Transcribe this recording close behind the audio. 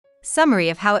Summary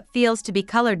of How It Feels to Be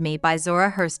Colored Me by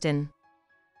Zora Hurston.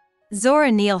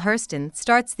 Zora Neale Hurston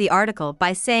starts the article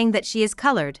by saying that she is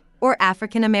colored, or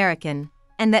African American,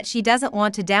 and that she doesn't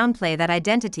want to downplay that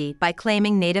identity by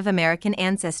claiming Native American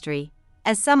ancestry,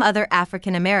 as some other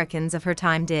African Americans of her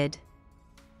time did.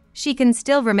 She can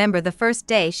still remember the first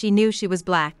day she knew she was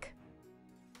black.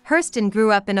 Hurston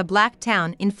grew up in a black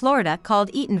town in Florida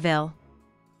called Eatonville.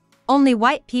 Only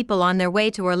white people on their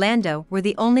way to Orlando were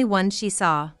the only ones she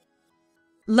saw.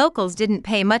 Locals didn't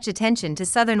pay much attention to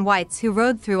Southern whites who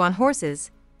rode through on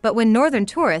horses, but when Northern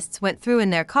tourists went through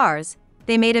in their cars,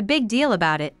 they made a big deal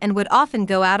about it and would often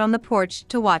go out on the porch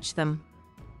to watch them.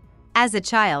 As a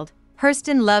child,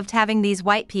 Hurston loved having these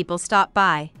white people stop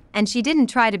by, and she didn't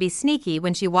try to be sneaky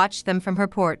when she watched them from her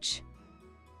porch.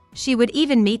 She would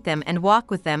even meet them and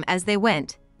walk with them as they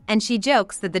went, and she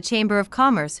jokes that the Chamber of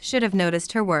Commerce should have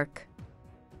noticed her work.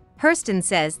 Hurston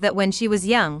says that when she was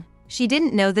young, she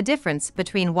didn't know the difference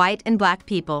between white and black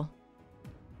people.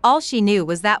 All she knew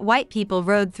was that white people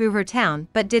rode through her town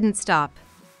but didn't stop.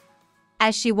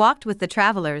 As she walked with the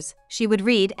travelers, she would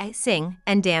read, sing,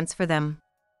 and dance for them.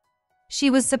 She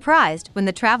was surprised when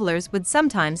the travelers would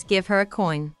sometimes give her a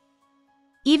coin.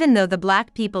 Even though the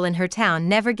black people in her town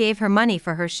never gave her money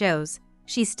for her shows,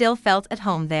 she still felt at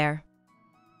home there.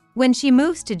 When she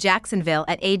moves to Jacksonville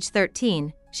at age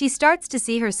 13, she starts to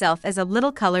see herself as a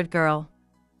little colored girl.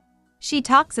 She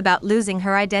talks about losing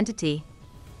her identity.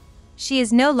 She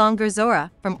is no longer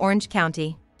Zora from Orange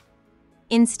County.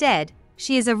 Instead,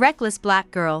 she is a reckless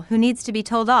black girl who needs to be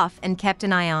told off and kept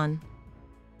an eye on.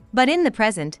 But in the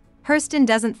present, Hurston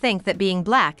doesn't think that being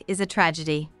black is a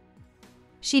tragedy.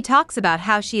 She talks about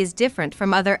how she is different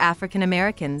from other African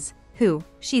Americans, who,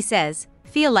 she says,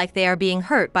 feel like they are being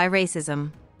hurt by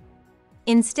racism.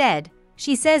 Instead,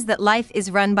 she says that life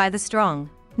is run by the strong,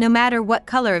 no matter what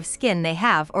color of skin they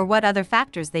have or what other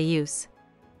factors they use.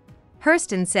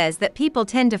 Hurston says that people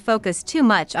tend to focus too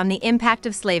much on the impact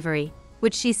of slavery,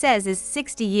 which she says is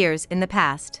 60 years in the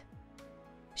past.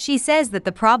 She says that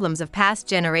the problems of past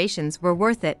generations were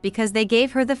worth it because they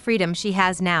gave her the freedom she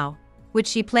has now, which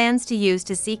she plans to use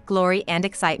to seek glory and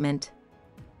excitement.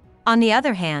 On the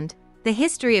other hand, the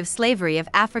history of slavery of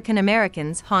African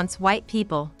Americans haunts white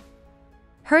people.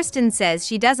 Hurston says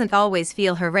she doesn't always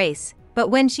feel her race, but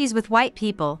when she's with white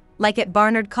people, like at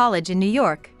Barnard College in New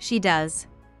York, she does.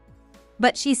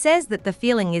 But she says that the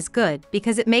feeling is good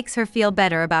because it makes her feel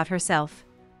better about herself.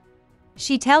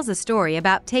 She tells a story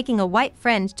about taking a white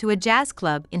friend to a jazz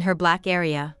club in her black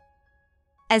area.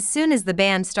 As soon as the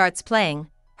band starts playing,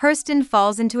 Hurston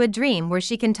falls into a dream where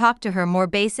she can talk to her more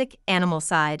basic, animal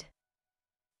side.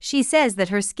 She says that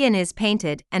her skin is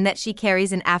painted and that she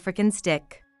carries an African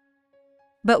stick.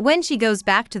 But when she goes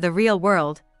back to the real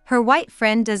world, her white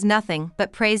friend does nothing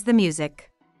but praise the music.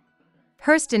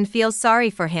 Hurston feels sorry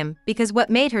for him because what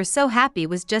made her so happy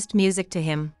was just music to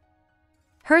him.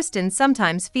 Hurston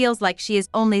sometimes feels like she is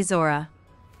only Zora.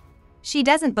 She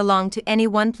doesn't belong to any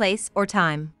one place or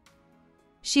time.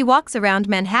 She walks around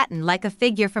Manhattan like a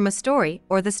figure from a story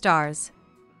or the stars.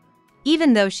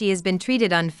 Even though she has been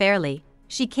treated unfairly,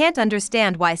 she can't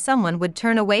understand why someone would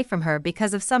turn away from her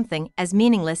because of something as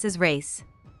meaningless as race.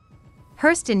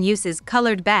 Hurston uses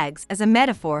colored bags as a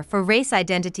metaphor for race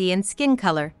identity and skin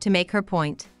color to make her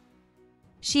point.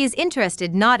 She is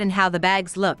interested not in how the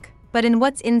bags look, but in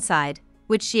what's inside,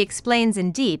 which she explains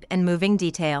in deep and moving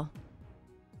detail.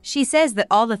 She says that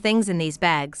all the things in these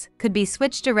bags could be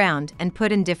switched around and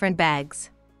put in different bags.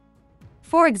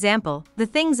 For example, the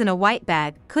things in a white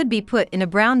bag could be put in a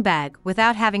brown bag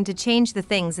without having to change the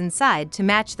things inside to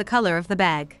match the color of the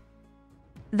bag.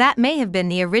 That may have been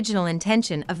the original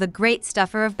intention of the great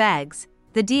stuffer of bags,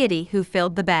 the deity who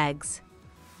filled the bags.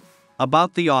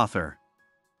 About the author.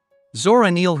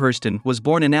 Zora Neale Hurston was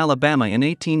born in Alabama in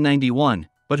 1891,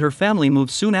 but her family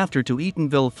moved soon after to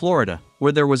Eatonville, Florida,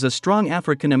 where there was a strong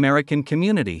African American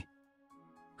community.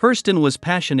 Hurston was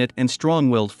passionate and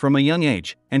strong-willed from a young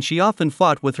age, and she often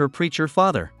fought with her preacher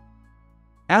father.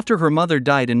 After her mother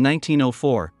died in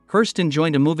 1904, Hurston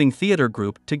joined a moving theater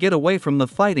group to get away from the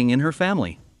fighting in her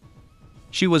family.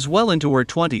 She was well into her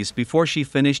 20s before she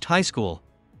finished high school.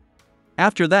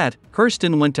 After that,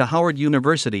 Hurston went to Howard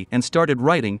University and started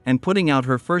writing and putting out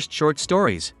her first short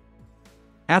stories.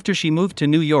 After she moved to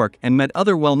New York and met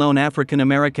other well-known African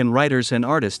American writers and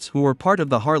artists who were part of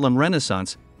the Harlem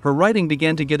Renaissance, her writing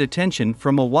began to get attention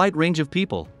from a wide range of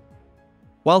people.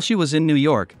 While she was in New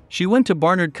York, she went to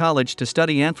Barnard College to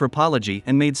study anthropology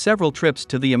and made several trips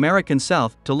to the American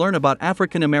South to learn about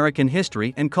African American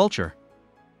history and culture.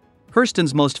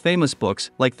 Hurston's most famous books,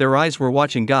 like Their Eyes Were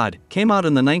Watching God, came out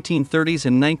in the 1930s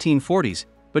and 1940s,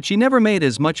 but she never made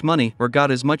as much money or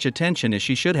got as much attention as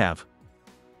she should have.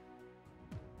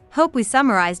 Hope we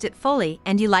summarized it fully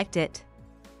and you liked it.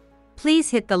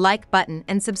 Please hit the like button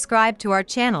and subscribe to our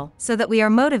channel so that we are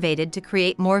motivated to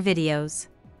create more videos.